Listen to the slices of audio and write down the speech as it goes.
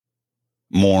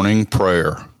Morning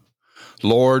prayer.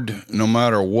 Lord, no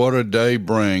matter what a day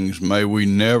brings, may we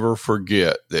never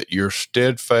forget that your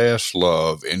steadfast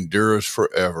love endures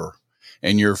forever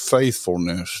and your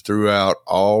faithfulness throughout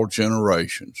all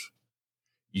generations.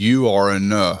 You are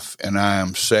enough, and I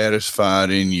am satisfied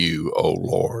in you, O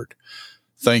Lord.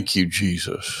 Thank you,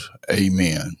 Jesus.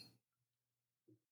 Amen.